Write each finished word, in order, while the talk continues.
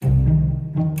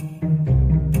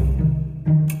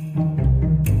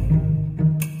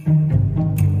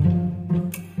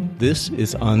This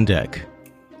is OnDeck,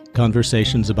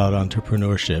 conversations about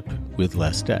entrepreneurship with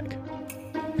less deck.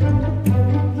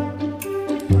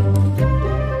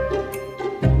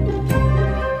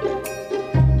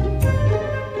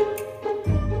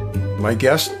 My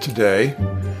guest today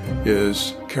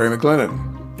is Kari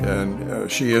McGlinnen,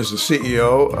 and she is the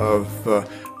CEO of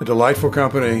a delightful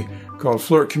company called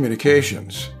Flirt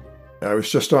Communications. I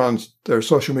was just on their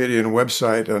social media and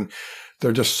website, and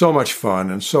they're just so much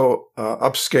fun and so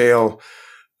upscale,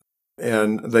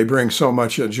 and they bring so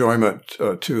much enjoyment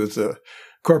to the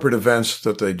corporate events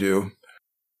that they do.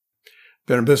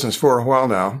 Been in business for a while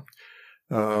now.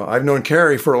 I've known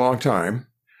Kari for a long time,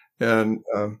 and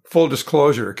full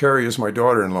disclosure, Kari is my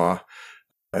daughter-in-law,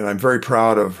 and I'm very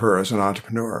proud of her as an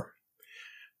entrepreneur.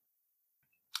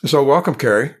 So welcome,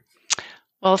 Kari.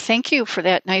 Well, thank you for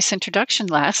that nice introduction,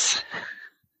 Les.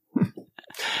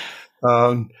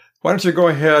 Why don't you go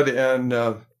ahead and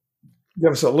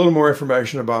give us a little more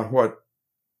information about what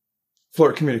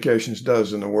Flirt Communications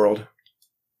does in the world?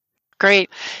 Great.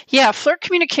 Yeah, Flirt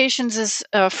Communications is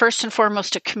first and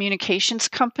foremost a communications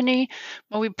company,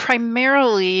 but we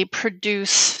primarily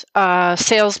produce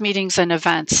sales meetings and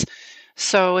events.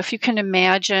 So if you can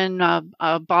imagine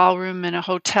a ballroom in a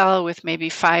hotel with maybe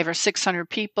 500 or 600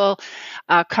 people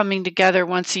coming together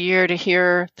once a year to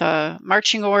hear the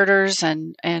marching orders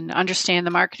and understand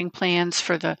the marketing plans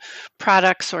for the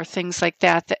products or things like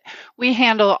that, that we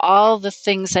handle all the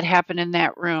things that happen in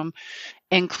that room,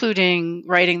 including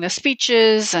writing the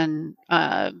speeches and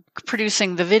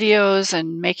producing the videos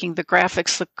and making the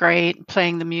graphics look great, and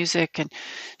playing the music and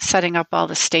setting up all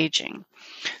the staging.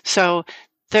 So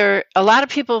a lot of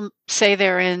people say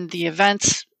they're in the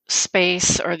events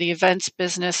space or the events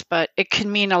business, but it can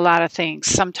mean a lot of things.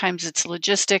 Sometimes it's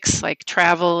logistics like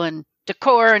travel and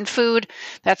decor and food.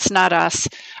 That's not us.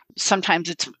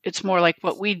 Sometimes it's more like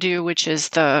what we do, which is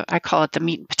I call it the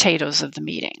meat and potatoes of the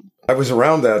meeting. I was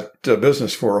around that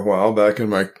business for a while back in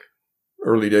my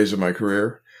early days of my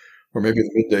career, or maybe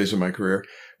the mid days of my career.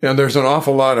 And there's an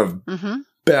awful lot of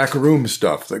backroom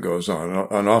stuff that goes on.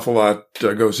 An awful lot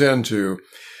goes into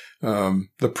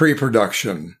the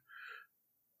pre-production,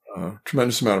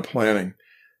 tremendous amount of planning.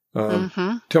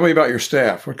 Tell me about your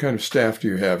staff. What kind of staff do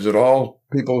you have? Is it all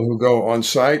people who go on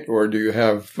site, or do you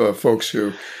have folks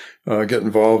who get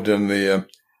involved in the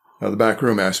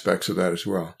backroom aspects of that as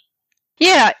well?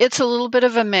 Yeah, it's a little bit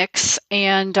of a mix,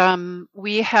 and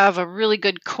we have a really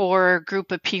good core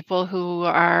group of people who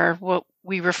are what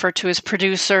we refer to as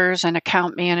producers and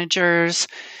account managers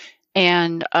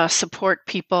and support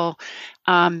people.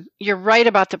 You're right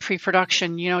about the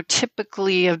pre-production.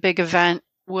 Typically a big event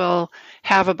will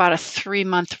have about a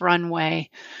 3-month runway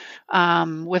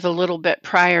with a little bit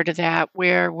prior to that,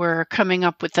 where we're coming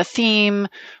up with a theme,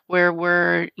 where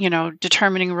we're,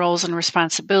 determining roles and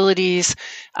responsibilities,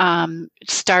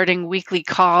 starting weekly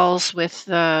calls with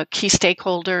the key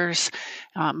stakeholders,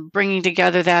 bringing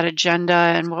together that agenda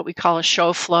and what we call a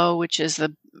show flow, which is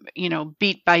the,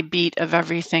 beat by beat of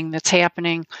everything that's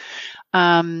happening.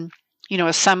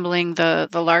 Assembling the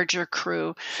larger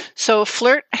crew. So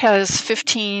Flirt has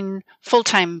 15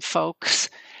 full-time folks,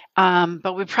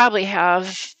 but we probably have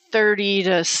 30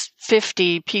 to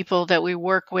 50 people that we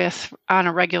work with on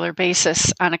a regular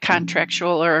basis on a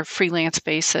contractual or freelance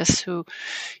basis who,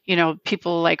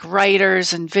 people like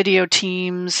writers and video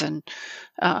teams and,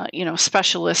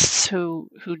 specialists who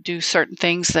do certain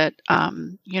things that,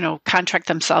 contract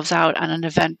themselves out on an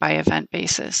event by event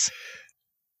basis.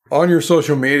 On your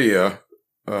social media,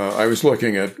 I was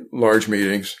looking at large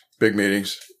meetings, big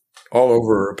meetings,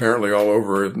 apparently all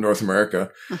over North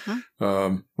America.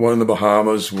 One in the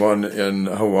Bahamas, one in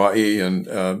Hawaii, and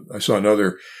I saw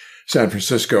another San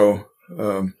Francisco,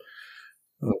 Golden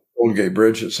Gate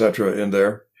Bridge, etc. in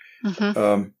there.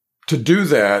 To do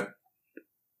that,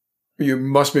 you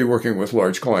must be working with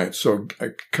large clients. So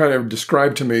kind of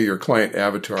describe to me your client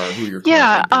avatar, who your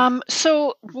client would be.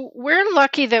 So we're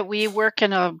lucky that we work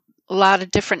in a lot of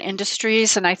different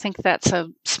industries, and I think that's a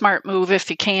smart move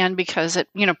if you can, because it,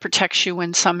 protects you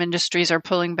when some industries are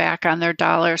pulling back on their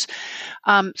dollars.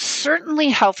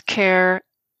 Certainly healthcare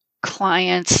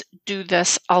clients do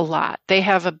this a lot. They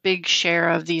have a big share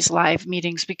of these live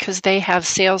meetings because they have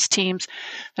sales teams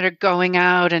that are going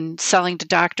out and selling to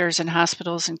doctors and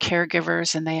hospitals and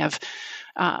caregivers, and they have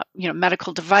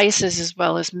medical devices as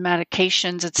well as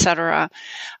medications, et cetera.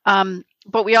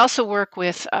 But we also work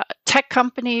with a tech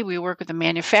company. We work with a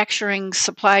manufacturing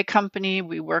supply company.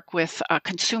 We work with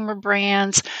consumer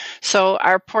brands. So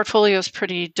our portfolio is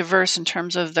pretty diverse in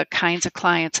terms of the kinds of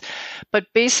clients. But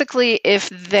basically, if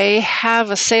they have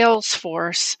a sales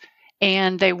force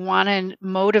and they want to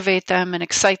motivate them and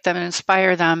excite them and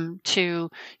inspire them to,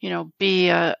 be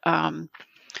a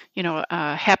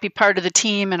happy part of the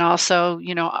team, and also,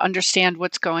 understand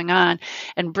what's going on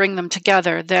and bring them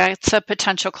together. That's a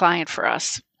potential client for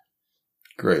us.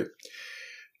 Great.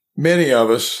 Many of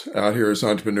us out here as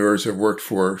entrepreneurs have worked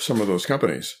for some of those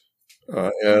companies.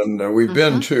 And we've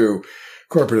been to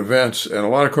corporate events, and a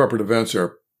lot of corporate events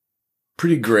are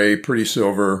pretty gray, pretty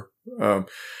silver, kind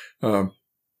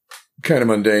of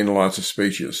mundane, lots of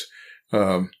speeches.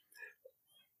 I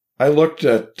looked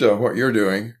at what you're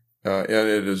doing, and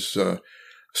it is so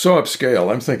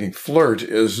upscale. I'm thinking Flirt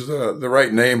is the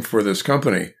right name for this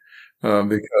company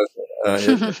because,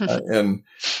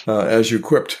 as you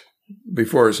quipped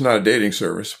before, it's not a dating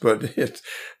service, but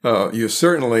you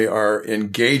certainly are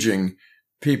engaging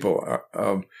people.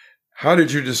 How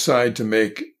did you decide to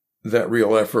make that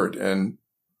real effort and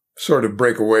sort of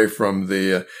break away from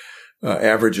the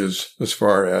averages as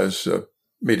far as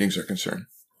meetings are concerned?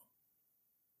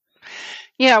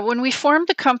 Yeah, when we formed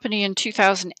the company in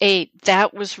 2008,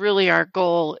 that was really our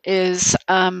goal. Is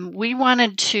we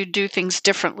wanted to do things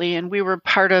differently, and we were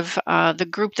part of the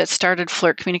group that started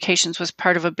Flirt Communications was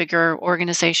part of a bigger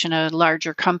organization, a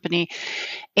larger company,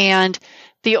 and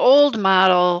the old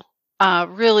model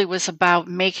really was about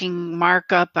making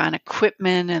markup on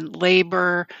equipment and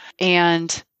labor,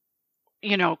 and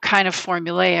kind of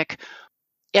formulaic.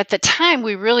 At the time,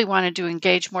 we really wanted to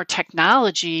engage more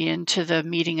technology into the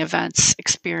meeting events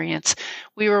experience.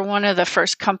 We were one of the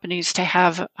first companies to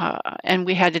have, and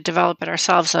we had to develop it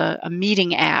ourselves, a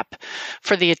meeting app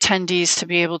for the attendees to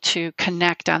be able to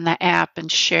connect on the app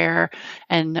and share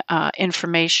and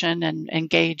information and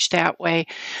engage that way.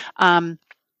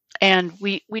 And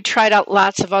we tried out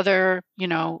lots of other,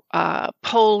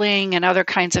 polling and other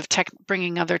kinds of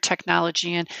bringing other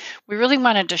technology in. We really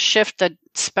wanted to shift the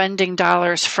spending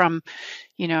dollars from,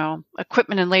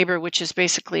 equipment and labor, which is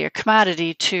basically a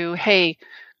commodity, to, hey,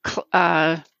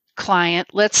 client,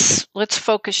 let's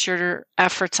focus your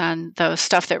efforts on the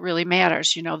stuff that really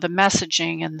matters, the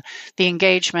messaging and the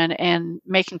engagement and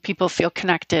making people feel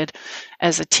connected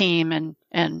as a team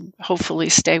and hopefully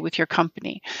stay with your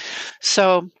company.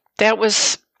 So that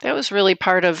was really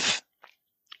part of,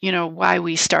 why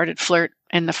we started Flirt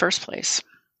in the first place.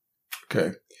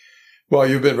 Okay. Well,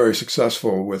 you've been very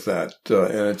successful with that,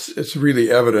 and it's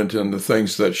really evident in the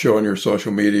things that show on your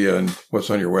social media and what's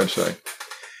on your website.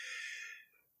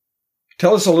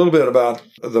 Tell us a little bit about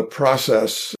the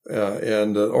process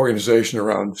and the organization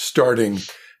around starting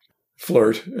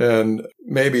Flirt, and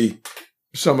maybe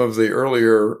some of the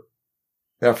earlier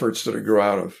efforts that it grew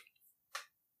out of.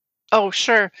 Oh,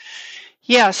 sure.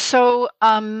 Yeah. So,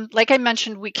 like I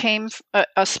mentioned, we came,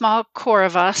 a small core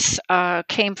of us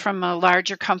came from a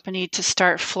larger company to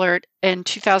start Flirt in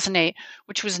 2008,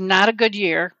 which was not a good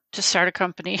year to start a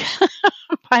company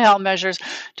by all measures.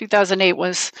 2008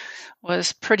 was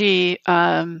pretty,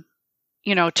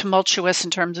 tumultuous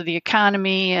in terms of the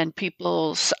economy and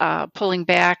people's pulling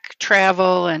back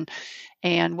travel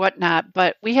and whatnot.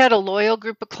 But we had a loyal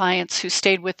group of clients who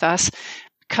stayed with us.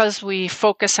 Because we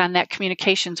focus on that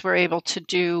communications, we're able to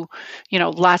do,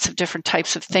 lots of different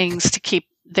types of things to keep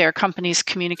their companies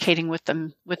communicating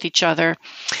with each other.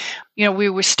 We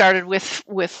were started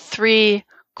with 3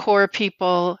 core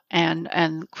people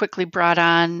and quickly brought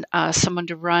on someone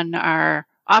to run our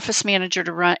office manager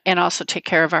to run and also take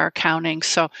care of our accounting.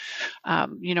 So,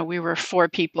 we were 4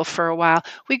 people for a while.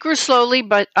 We grew slowly,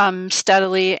 but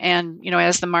steadily. And,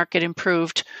 as the market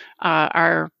improved,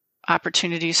 our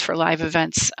opportunities for live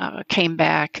events came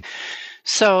back.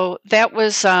 So that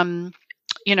was, an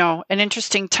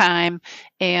interesting time.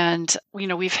 And,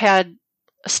 we've had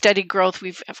a steady growth.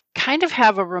 We've kind of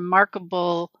have a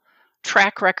remarkable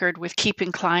track record with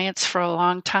keeping clients for a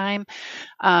long time.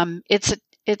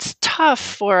 It's tough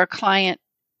for a client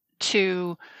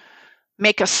to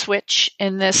make a switch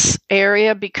in this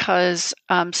area because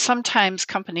sometimes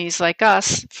companies like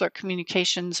us, Flirt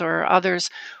Communications or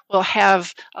others, will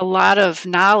have a lot of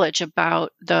knowledge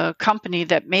about the company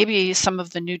that maybe some of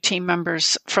the new team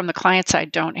members from the client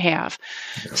side don't have.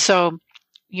 Yeah. So,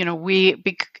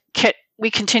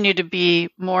 we continue to be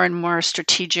more and more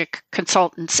strategic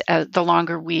consultants the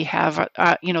longer we have,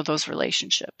 those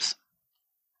relationships.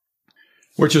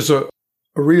 Which is a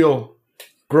real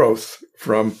growth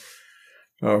from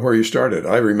where you started.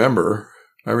 I remember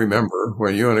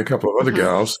when you and a couple of other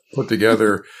gals put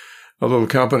together a little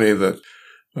company that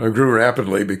grew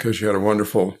rapidly because you had a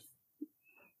wonderful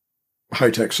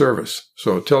high-tech service.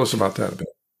 So tell us about that a bit.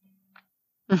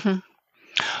 Mm-hmm.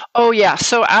 Oh, yeah.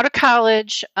 So out of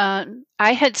college, I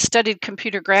had studied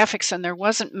computer graphics, and there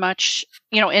wasn't much,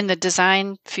 in the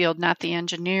design field, not the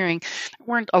engineering. There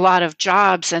weren't a lot of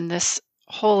jobs, and this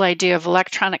whole idea of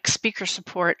electronic speaker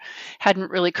support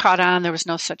hadn't really caught on. There was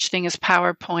no such thing as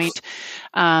PowerPoint.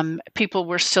 People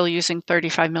were still using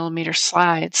 35 millimeter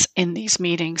slides in these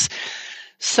meetings.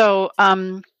 So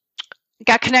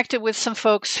got connected with some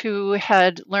folks who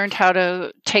had learned how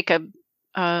to take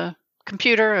a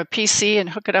computer, a PC, and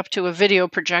hook it up to a video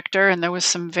projector. And there was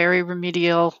some very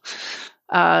remedial,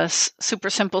 super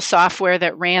simple software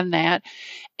that ran that.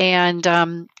 And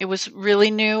it was really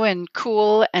new and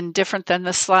cool and different than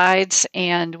the slides.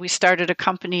 And we started a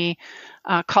company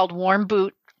called Warm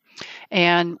Boot,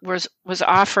 and was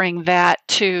offering that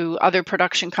to other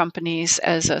production companies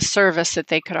as a service that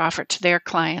they could offer to their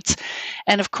clients.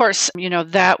 And of course,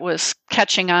 that was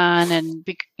catching on, and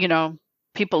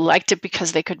people liked it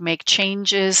because they could make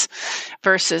changes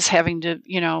versus having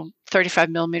to, 35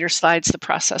 millimeter slides. The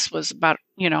process was about,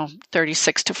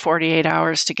 36 to 48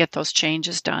 hours to get those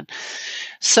changes done.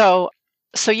 So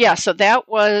that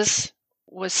was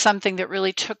something that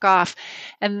really took off.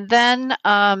 And then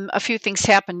a few things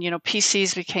happened.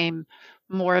 PCs became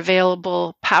more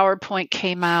available. PowerPoint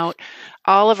came out.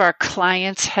 All of our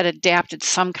clients had adapted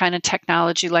some kind of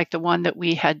technology like the one that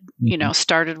we had,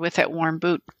 started with at Warm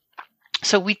Boot.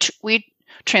 So we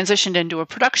transitioned into a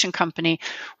production company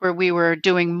where we were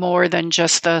doing more than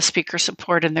just the speaker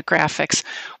support and the graphics,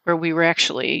 where we were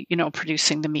actually,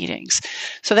 producing the meetings.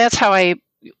 So that's how I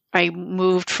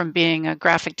moved from being a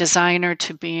graphic designer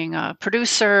to being a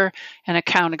producer, an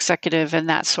account executive, and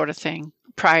that sort of thing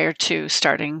prior to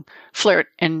starting Flirt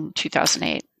in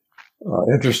 2008.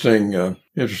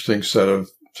 Interesting set of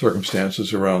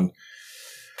circumstances around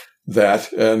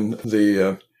that, and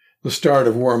the start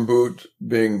of Warm Boot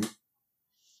being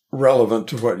relevant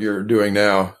to what you're doing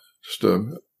now, just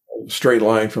a straight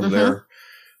line from there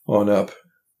on up.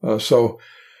 So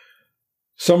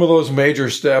some of those major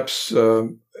steps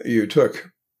you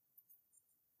took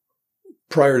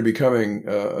prior to becoming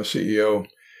a CEO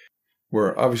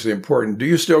were obviously important. Do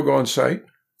you still go on site?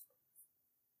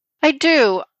 I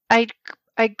do.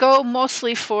 I go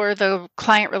mostly for the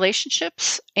client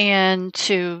relationships and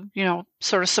to,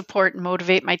 sort of support and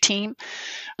motivate my team.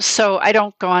 So I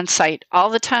don't go on site all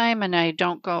the time, and I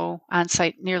don't go on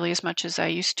site nearly as much as I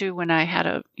used to when I had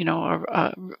a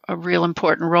real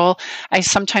important role. I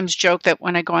sometimes joke that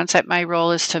when I go on site, my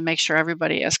role is to make sure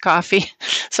everybody has coffee.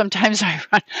 Sometimes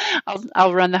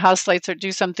I'll run the house lights or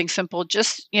do something simple.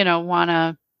 Just, want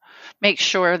to make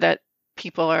sure that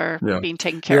people are being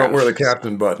taken care of. You don't wear the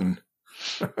captain button.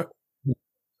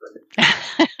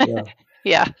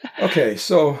 Yeah. Okay,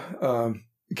 so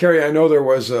Kari, I know there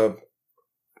was a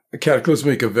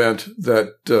cataclysmic event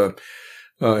that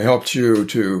helped you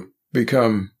to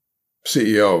become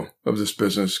CEO of this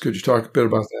business. Could you talk a bit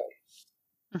about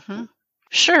that? Mm-hmm.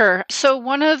 Sure. So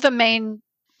one of the main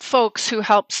folks who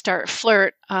helped start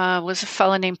Flirt was a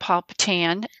fellow named Paul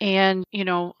Patan. And,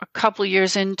 a couple of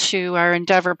years into our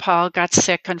endeavor, Paul got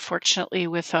sick, unfortunately,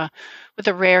 with a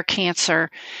rare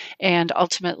cancer, and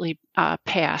ultimately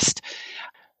passed.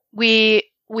 We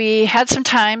had some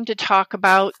time to talk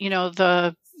about,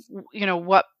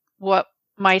 what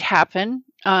might happen,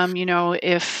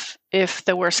 if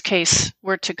the worst case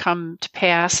were to come to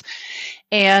pass.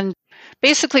 And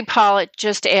basically, Paul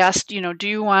just asked, do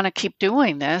you want to keep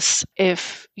doing this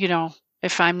if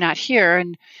I'm not here?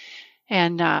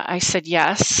 And I said,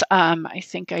 yes, I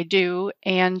think I do.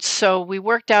 And so we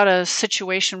worked out a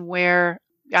situation where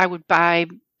I would buy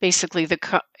basically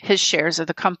his shares of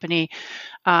the company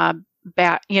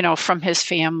back, from his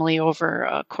family over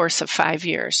a course of 5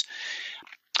 years.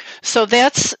 So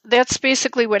that's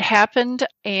basically what happened.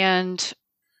 And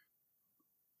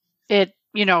it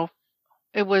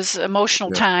was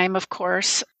emotional time, of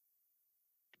course,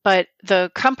 but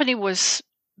the company was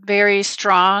very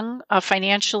strong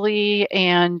financially,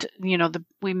 and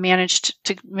we managed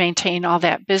to maintain all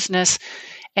that business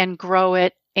and grow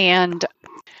it. And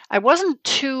I wasn't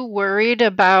too worried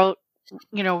about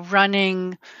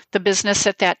running the business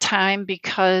at that time,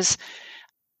 because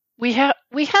we have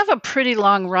a pretty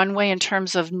long runway in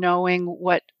terms of knowing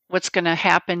what's going to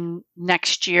happen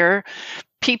next year.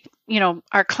 People,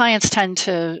 our clients tend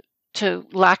to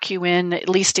lock you in at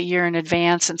least a year in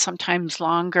advance, and sometimes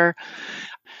longer.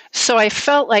 So I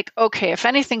felt like, okay, if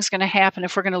anything's going to happen,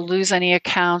 if we're going to lose any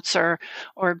accounts or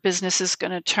business is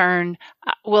going to turn,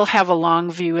 we'll have a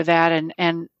long view of that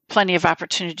and plenty of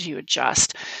opportunity to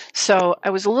adjust. So I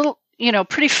was a little,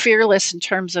 pretty fearless in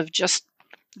terms of just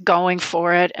going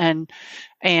for it and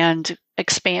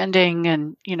expanding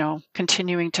and,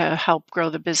 continuing to help grow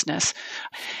the business.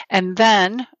 And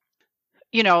then,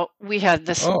 we had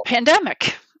this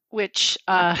pandemic, which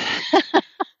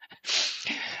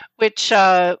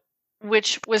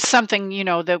which was something,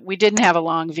 that we didn't have a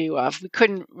long view of. We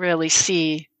couldn't really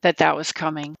see that was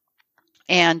coming.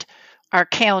 And our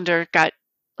calendar got,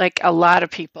 like a lot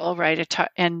of people, right?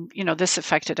 And, this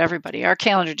affected everybody. Our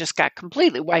calendar just got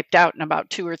completely wiped out in about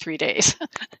 2 or 3 days.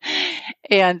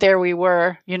 And there we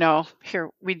were, here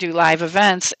we do live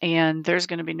events and there's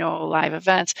going to be no live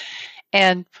events.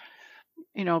 And,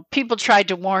 people tried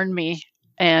to warn me,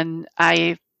 and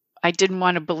I didn't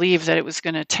want to believe that it was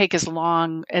going to take as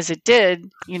long as it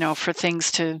did, for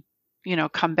things to,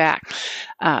 come back.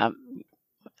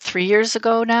 3 years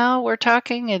ago now we're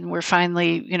talking, and we're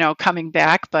finally, coming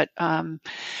back. But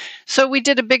so we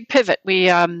did a big pivot.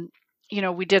 We,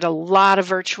 we did a lot of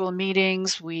virtual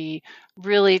meetings. We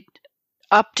really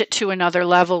upped it to another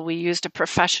level. We used a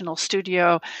professional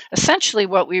studio. Essentially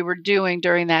what we were doing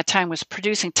during that time was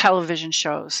producing television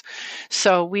shows.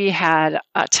 So we had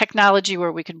technology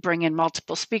where we could bring in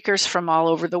multiple speakers from all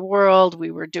over the world. We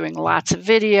were doing lots of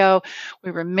video.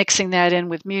 We were mixing that in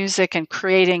with music and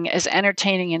creating as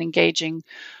entertaining and engaging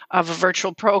of a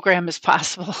virtual program as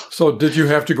possible. So did you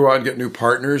have to go out and get new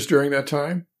partners during that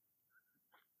time?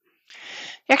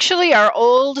 Actually, our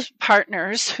old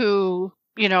partners who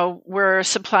were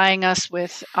supplying us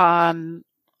with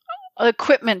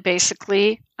equipment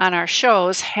basically on our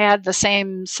shows had the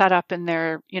same setup in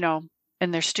their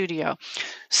studio.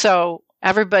 So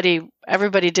everybody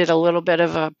did a little bit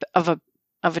of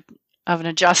an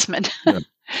adjustment. Yeah.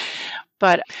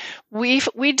 But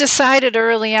we decided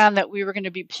early on that we were going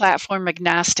to be platform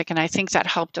agnostic, and I think that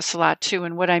helped us a lot too.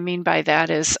 And what I mean by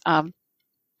that is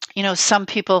some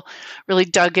people really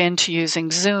dug into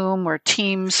using Zoom or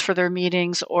Teams for their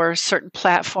meetings, or certain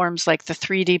platforms like the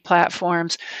 3D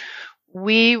platforms.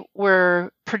 We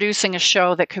were producing a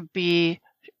show that could be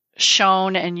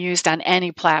shown and used on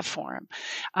any platform.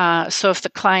 So if the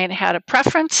client had a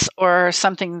preference or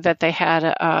something that they had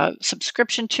a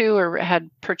subscription to or had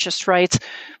purchased rights,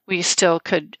 we still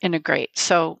could integrate.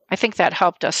 So I think that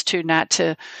helped us too, not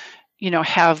to,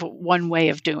 have one way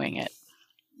of doing it.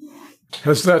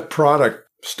 Has that product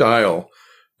style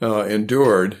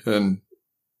endured and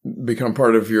become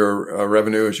part of your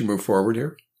revenue as you move forward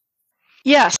here?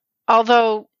 Yes,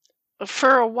 although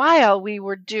for a while we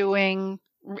were doing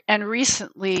and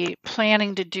recently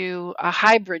planning to do a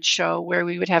hybrid show where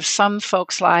we would have some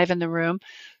folks live in the room,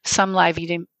 some live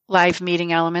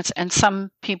meeting elements, and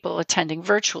some people attending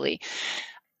virtually.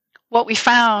 What we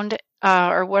found,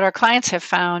 or what our clients have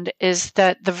found, is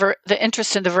that the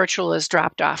interest in the virtual has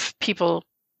dropped off. People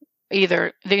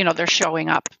either, they're showing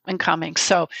up and coming.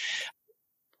 So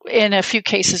in a few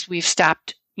cases, we've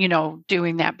stopped,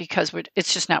 doing that because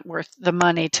it's just not worth the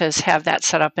money to have that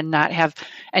set up and not have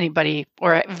anybody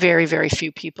or very, very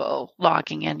few people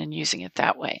logging in and using it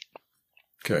that way.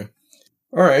 Okay.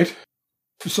 All right.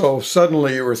 So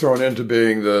suddenly you were thrown into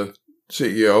being the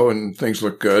CEO and things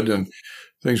looked good and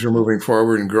things were moving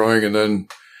forward and growing, and then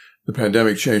the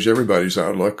pandemic changed everybody's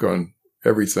outlook on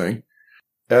everything.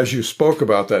 As you spoke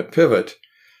about that pivot,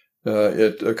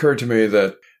 it occurred to me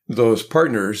that those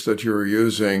partners that you were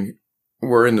using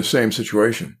were in the same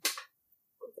situation.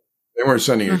 They weren't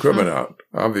sending equipment out,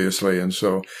 obviously, and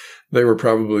so they were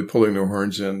probably pulling their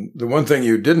horns in. The one thing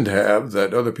you didn't have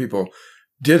that other people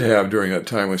did have during that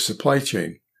time was supply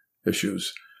chain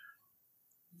issues.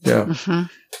 Yeah. Mm-hmm.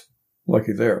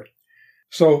 Lucky there.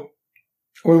 So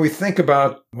when you think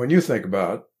about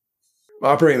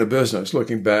operating the business,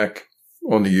 looking back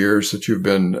on the years that you've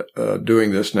been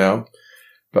doing this now,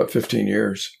 about 15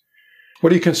 years, what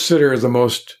do you consider the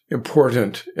most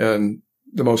important and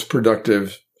the most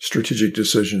productive strategic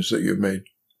decisions that you've made?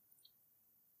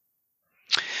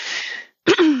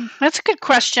 That's a good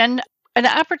question. An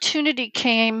opportunity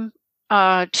came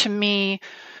to me.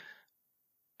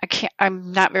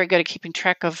 I'm not very good at keeping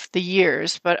track of the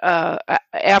years, but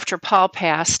after Paul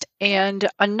passed, and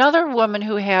another woman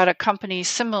who had a company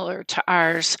similar to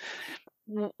ours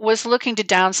was looking to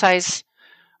downsize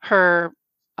her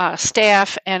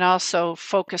staff and also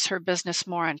focus her business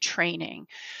more on training.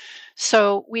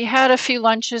 So we had a few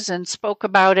lunches and spoke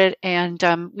about it, and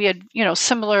we had,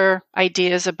 similar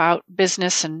ideas about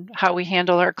business and how we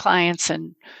handle our clients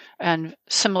and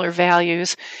similar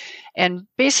values. And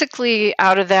basically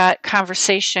out of that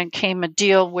conversation came a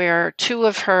deal where two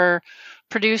of her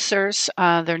producers,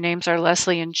 their names are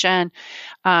Leslie and Jen,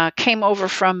 came over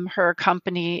from her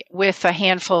company with a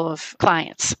handful of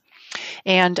clients.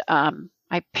 And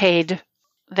I paid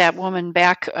that woman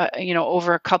back,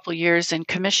 over a couple years in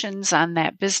commissions on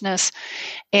that business.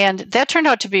 And that turned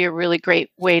out to be a really great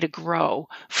way to grow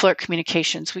Flirt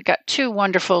Communications. We got 2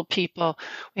 wonderful people.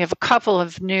 We have a couple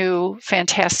of new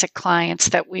fantastic clients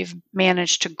that we've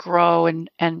managed to grow and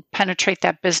penetrate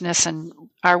that business, and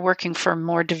are working for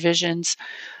more divisions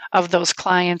of those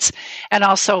clients, and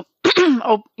also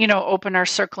open our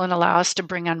circle and allow us to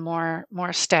bring on more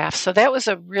staff. So that was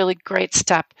a really great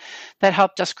step that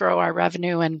helped us grow our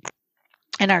revenue and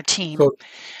our team. So,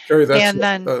 Kari, that's and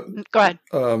then go ahead.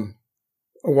 A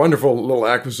wonderful little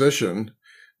acquisition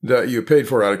that you paid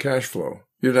for out of cash flow.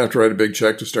 You didn't have to write a big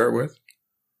check to start with?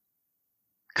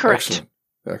 Correct.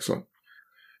 Excellent.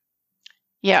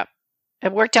 Yeah.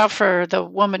 It worked out for the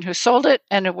woman who sold it,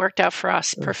 and it worked out for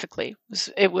us perfectly.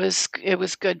 It was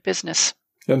good business.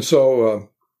 And so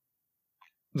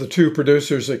the 2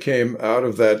 producers that came out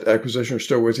of that acquisition are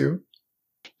still with you?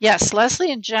 Yes,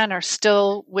 Leslie and Jen are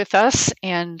still with us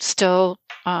and still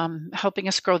helping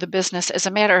us grow the business. As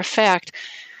a matter of fact,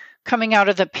 coming out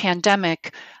of the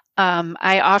pandemic,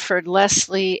 I offered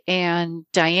Leslie and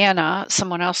Diana,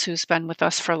 someone else who's been with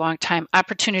us for a long time,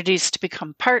 opportunities to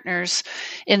become partners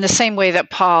in the same way that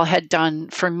Paul had done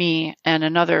for me and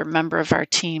another member of our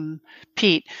team,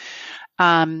 Pete.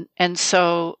 And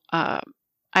so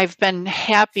I've been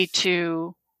happy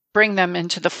to bring them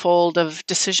into the fold of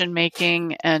decision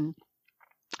making and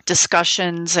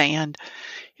discussions and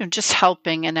just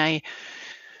helping. And I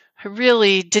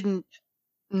really didn't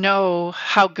know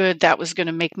how good that was going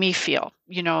to make me feel.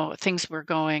 Things were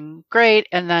going great,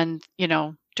 and then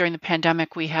during the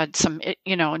pandemic we had some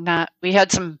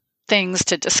things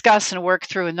to discuss and work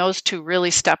through, and those 2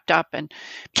 really stepped up and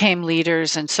became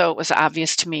leaders. And so it was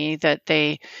obvious to me that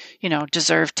they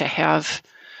deserved to have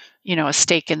a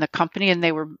stake in the company, and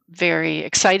they were very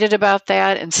excited about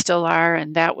that and still are.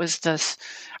 And that was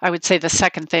I would say the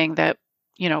second thing that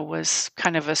was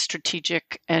kind of a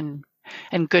strategic and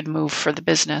good move for the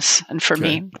business and for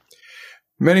me.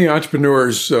 Many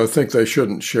entrepreneurs think they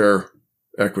shouldn't share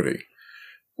equity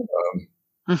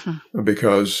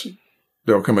because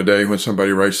there'll come a day when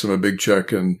somebody writes them a big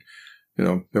check and,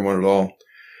 they want it all.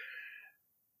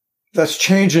 That's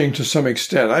changing to some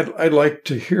extent. I'd like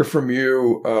to hear from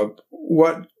you.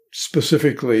 What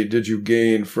specifically did you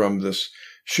gain from this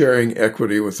sharing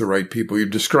equity with the right people? You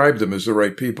described them as the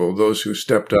right people, those who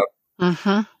stepped up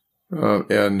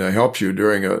and helped you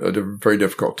during a very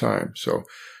difficult time. So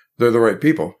they're the right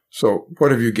people. So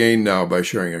what have you gained now by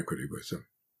sharing equity with them?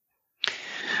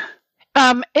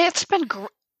 It's been,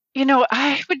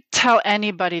 I would tell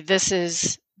anybody this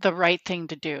is the right thing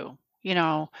to do.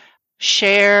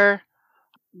 Share,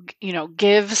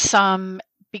 give some,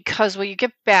 because what you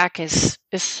get back is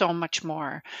so much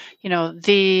more.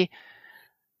 The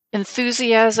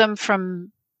enthusiasm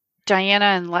from Diana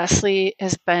and Leslie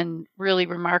has been really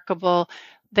remarkable.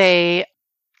 They're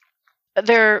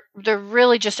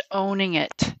really just owning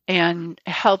it and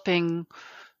helping,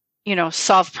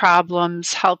 solve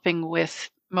problems, helping with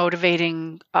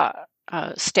motivating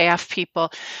staff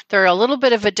people. They're a little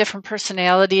bit of a different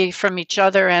personality from each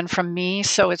other and from me,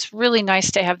 so it's really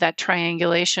nice to have that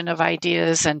triangulation of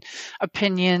ideas and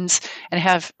opinions, and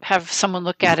have someone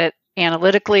look at it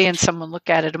analytically and someone look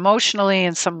at it emotionally,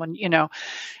 and someone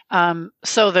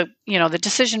so the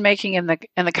decision making and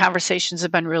the conversations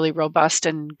have been really robust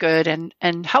and good and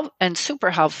super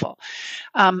helpful.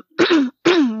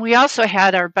 We also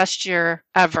had our best year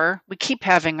ever. We keep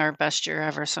having our best year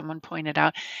ever, someone pointed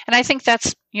out, and I think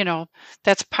that's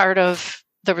part of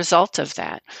the result of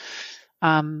that.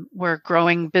 We're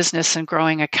growing business and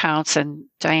growing accounts, and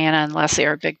Diana and Leslie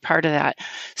are a big part of that.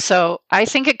 So I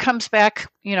think it comes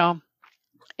back,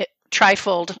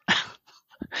 trifold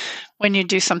when you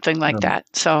do something like that.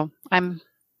 So I'm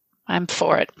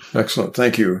for it. Excellent.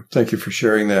 Thank you. Thank you for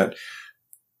sharing that.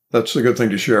 That's a good thing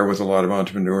to share with a lot of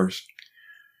entrepreneurs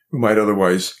who might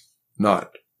otherwise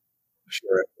not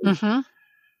share it. Mm-hmm.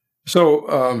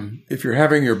 So if you're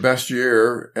having your best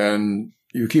year and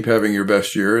you keep having your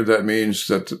best year, that means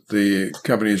that the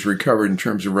company has recovered in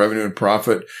terms of revenue and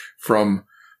profit from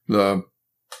the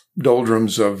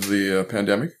doldrums of the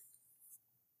pandemic?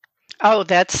 Oh,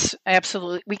 that's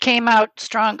absolutely. We came out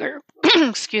stronger.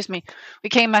 Excuse me. We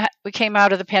came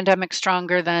out of the pandemic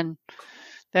stronger than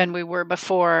we were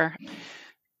before.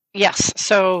 Yes.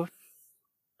 So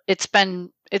it's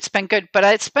been good, but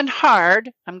it's been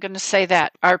hard. I'm going to say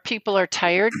that our people are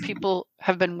tired. People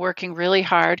have been working really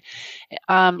hard.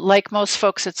 Like most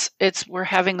folks, we're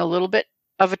having a little bit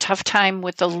of a tough time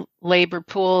with the labor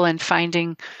pool and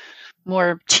finding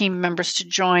more team members to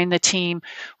join the team.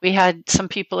 We had some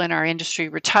people in our industry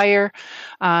retire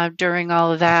during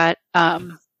all of that,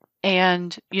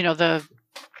 and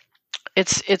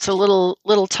it's a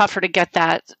little tougher to get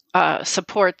that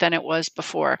support than it was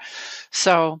before.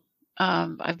 So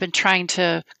I've been trying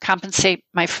to compensate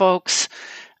my folks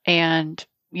and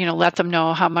let them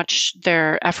know how much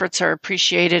their efforts are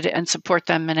appreciated and support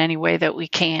them in any way that we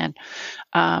can,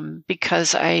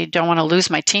 because I don't want to lose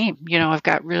my team. I've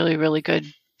got really, really good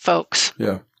folks.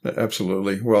 Yeah,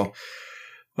 absolutely. Well,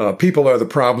 people are the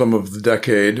problem of the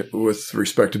decade with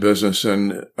respect to business,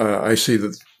 and I see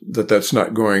that's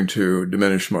not going to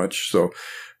diminish much. So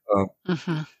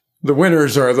the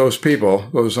winners are those people,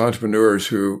 those entrepreneurs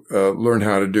who learn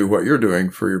how to do what you're doing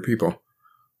for your people.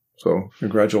 So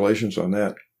congratulations on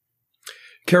that.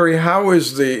 Kari, how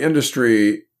is the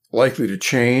industry likely to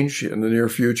change in the near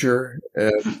future?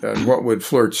 And what would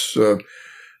Flirt's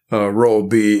role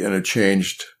be in a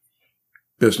changed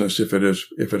business if it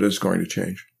is going to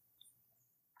change?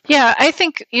 Yeah, I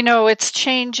think, it's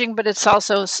changing, but it's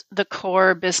also the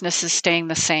core business is staying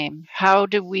the same. How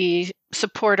do we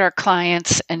support our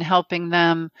clients and helping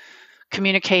them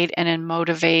communicate and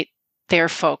motivate their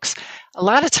folks? A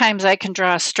lot of times I can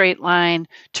draw a straight line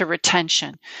to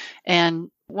retention. And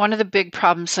one of the big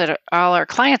problems that all our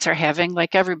clients are having,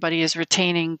 like everybody, is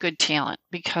retaining good talent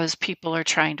because people are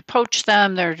trying to poach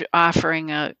them. They're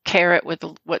offering a carrot with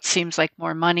what seems like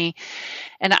more money.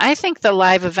 And I think the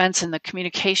live events and the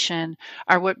communication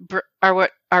are what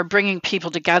are bringing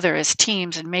people together as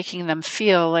teams and making them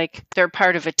feel like they're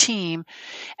part of a team.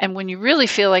 And when you really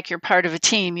feel like you're part of a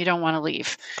team, you don't want to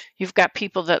leave. You've got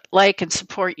people that like and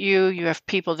support you. You have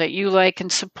people that you like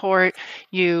and support.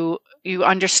 You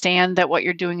understand that what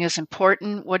you're doing is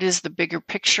important. What is the bigger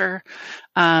picture?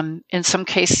 In some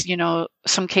cases,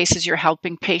 you're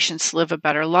helping patients live a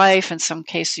better life. In some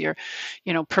cases, you're,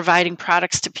 providing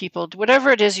products to people.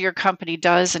 Whatever it is your company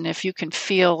does, and if you can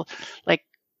feel like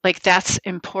that's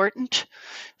important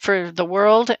for the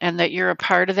world and that you're a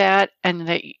part of that and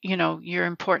that, you're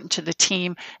important to the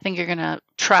team, I think you're going to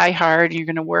try hard, you're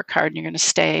going to work hard, and you're going to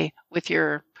stay with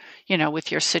your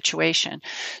situation.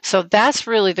 So that's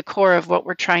really the core of what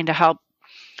we're trying to help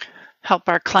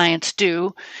our clients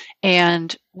do.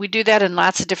 And we do that in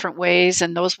lots of different ways,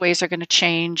 and those ways are going to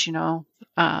change,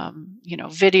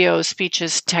 videos,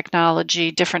 speeches, technology,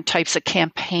 different types of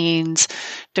campaigns,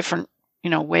 different,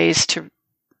 ways to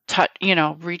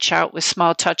reach out with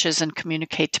small touches and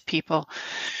communicate to people.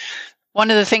 One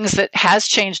of the things that has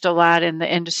changed a lot in the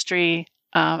industry,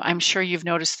 I'm sure you've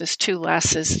noticed this too,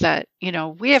 Les, is that,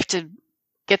 we have to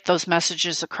get those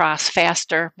messages across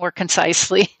faster, more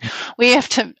concisely. We have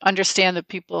to understand that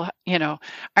people,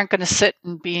 aren't going to sit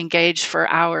and be engaged for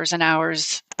hours and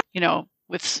hours,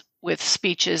 with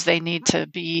speeches. They need to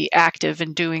be active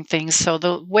in doing things. So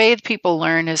the way people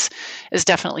learn is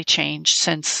definitely changed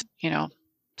since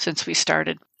we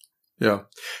started. Yeah.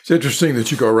 It's interesting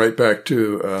that you go right back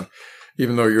to,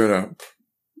 even though you're in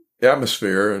a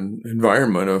atmosphere and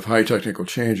environment of high technical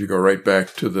change, you go right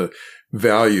back to the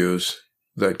values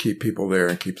that keep people there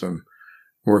and keep them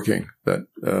working. That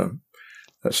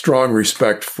strong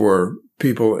respect for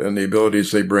people and the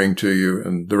abilities they bring to you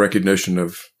and the recognition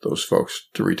of those folks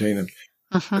to retain them.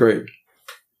 Uh-huh. Great.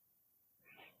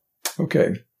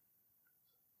 Okay.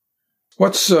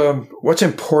 What's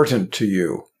important to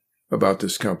you about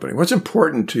this company? What's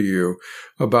important to you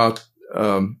about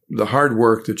the hard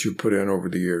work that you put in over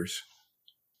the years?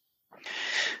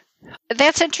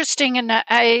 That's interesting. And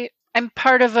I'm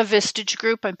part of a Vistage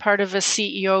group. I'm part of a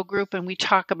CEO group, and we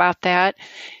talk about that.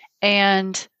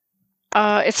 And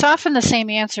it's often the same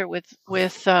answer with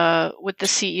the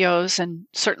CEOs, and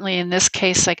certainly in this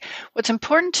case, like what's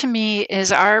important to me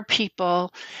is our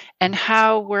people and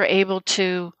how we're able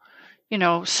to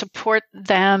support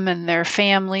them and their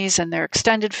families and their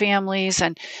extended families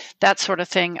and that sort of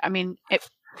thing. I mean,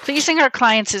 pleasing our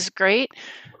clients is great,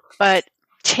 but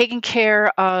taking care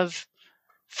of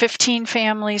 15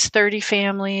 families, 30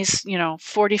 families,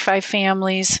 45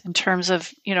 families in terms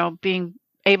of, being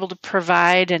able to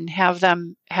provide and have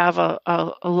them have a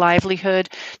livelihood,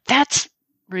 that's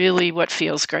really what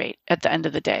feels great at the end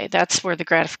of the day. That's where the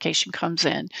gratification comes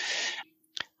in.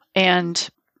 And,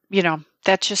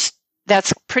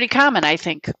 that's pretty common, I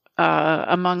think,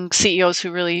 among CEOs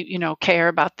who really, care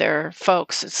about their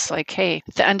folks. It's like, hey,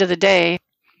 at the end of the day,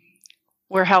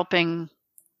 we're helping,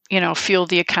 fuel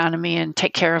the economy and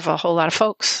take care of a whole lot of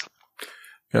folks.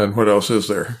 And what else is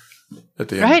there at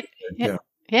the end? Right. Yeah.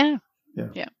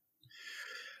 Yeah.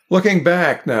 Looking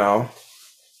back now,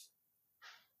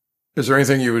 is there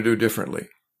anything you would do differently?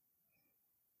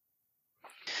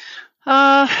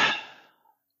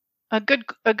 a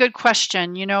good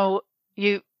question. You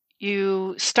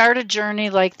start a journey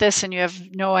like this and you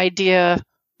have no idea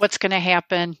what's going to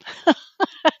happen,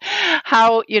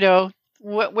 how,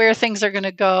 where things are going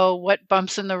to go, what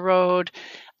bumps in the road.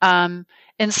 In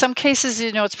some cases,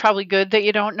 it's probably good that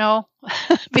you don't know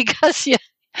because you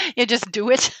just do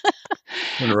it.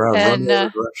 And run the other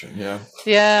direction, yeah.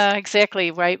 Yeah,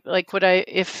 exactly, right. Like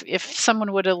if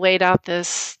someone would have laid out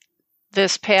this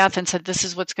path and said, this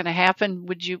is what's going to happen,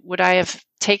 would I have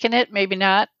taken it? Maybe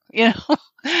not,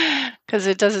 because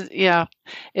it doesn't,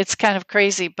 it's kind of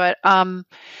crazy. But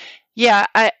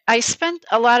I spent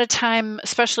a lot of time,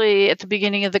 especially at the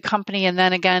beginning of the company, and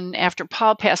then again after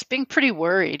Paul passed, being pretty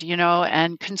worried,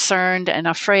 and concerned and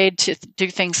afraid to do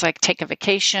things like take a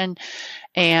vacation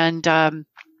and,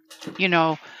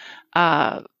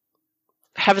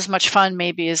 have as much fun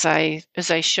maybe as I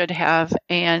should have.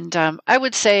 And I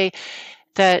would say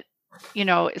that,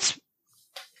 it's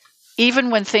even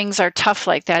when things are tough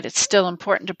like that, it's still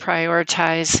important to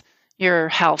prioritize your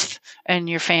health and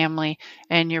your family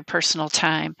and your personal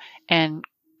time and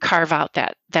carve out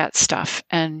that stuff.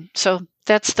 And so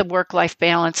that's the work-life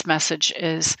balance message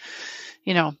is,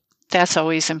 that's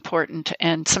always important.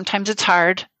 And sometimes it's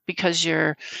hard because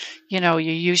you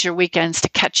use your weekends to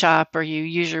catch up, or you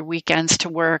use your weekends to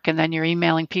work, and then you're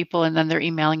emailing people and then they're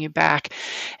emailing you back.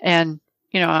 And,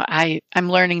 I'm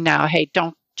learning now, hey,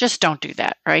 don't do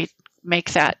that, right?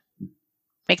 Make that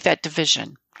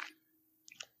division.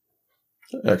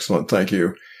 Excellent. Thank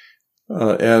you.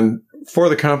 And for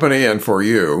the company and for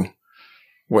you,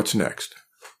 what's next?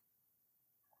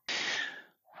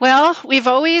 Well, we've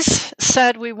always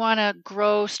said we want to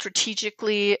grow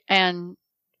strategically and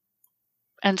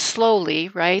slowly,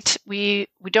 right? We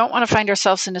don't want to find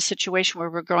ourselves in a situation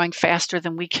where we're growing faster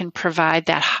than we can provide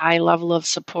that high level of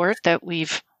support that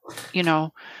we've,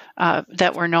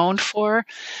 that we're known for.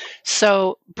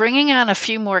 So bringing on a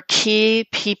few more key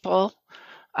people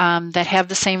that have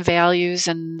the same values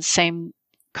and same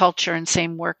culture and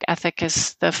same work ethic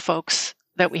as the folks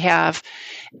that we have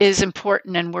is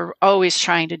important, and we're always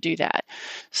trying to do that.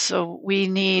 So we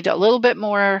need a little bit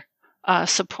more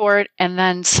support, and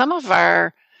then some of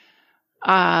our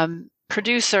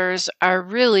producers are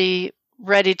really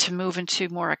ready to move into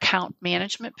more account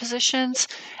management positions,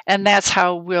 and that's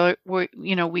how we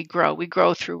grow. We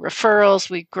grow through referrals.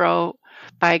 We grow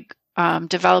by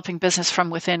developing business from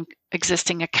within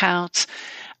existing accounts.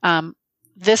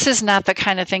 This is not the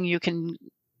kind of thing you can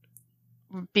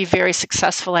be very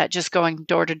successful at just going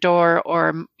door to door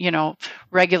or,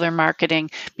 regular marketing,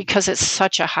 because it's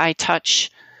such a high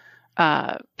touch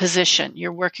position.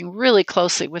 You're working really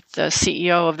closely with the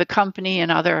CEO of the company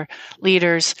and other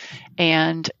leaders,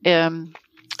 and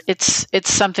it's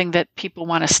something that people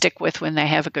want to stick with when they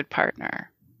have a good partner.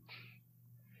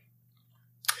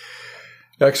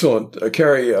 Excellent.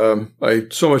 Kari, I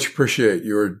so much appreciate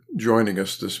your joining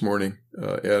us this morning.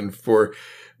 And for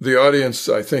the audience,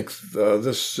 I think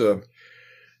this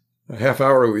half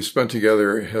hour we spent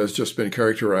together has just been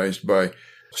characterized by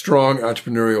strong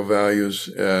entrepreneurial values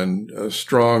and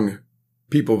strong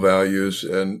people values.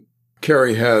 And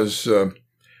Kari has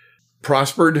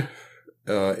prospered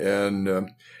and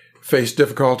faced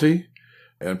difficulty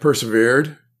and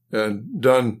persevered and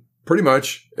done pretty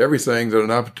much everything that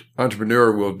an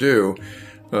entrepreneur will do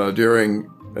during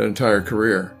an entire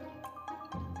career.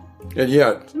 And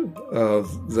yet,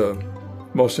 the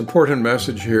most important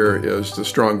message here is the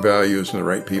strong values and the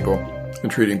right people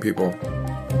and treating people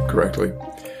correctly.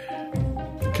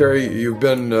 Kari, you've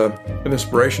been an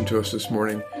inspiration to us this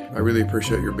morning. I really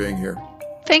appreciate your being here.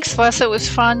 Thanks, Les. It was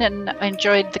fun, and I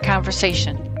enjoyed the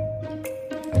conversation.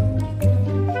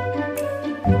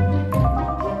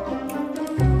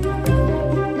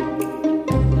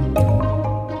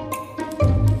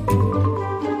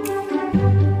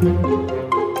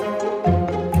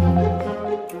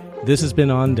 This has been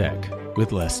On Deck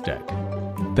with Les Deck.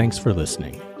 Thanks for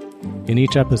listening. In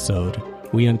each episode,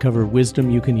 we uncover wisdom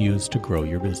you can use to grow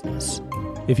your business.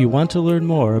 If you want to learn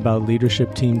more about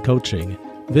leadership team coaching,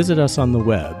 visit us on the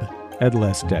web at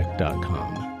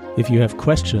lesdeck.com. If you have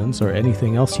questions or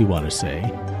anything else you want to say,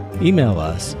 email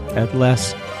us at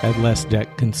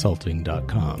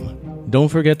les@lesdeckconsulting.com. Don't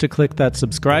forget to click that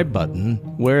subscribe button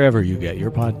wherever you get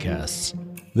your podcasts.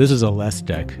 This is a Les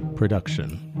Deck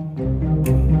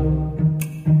production.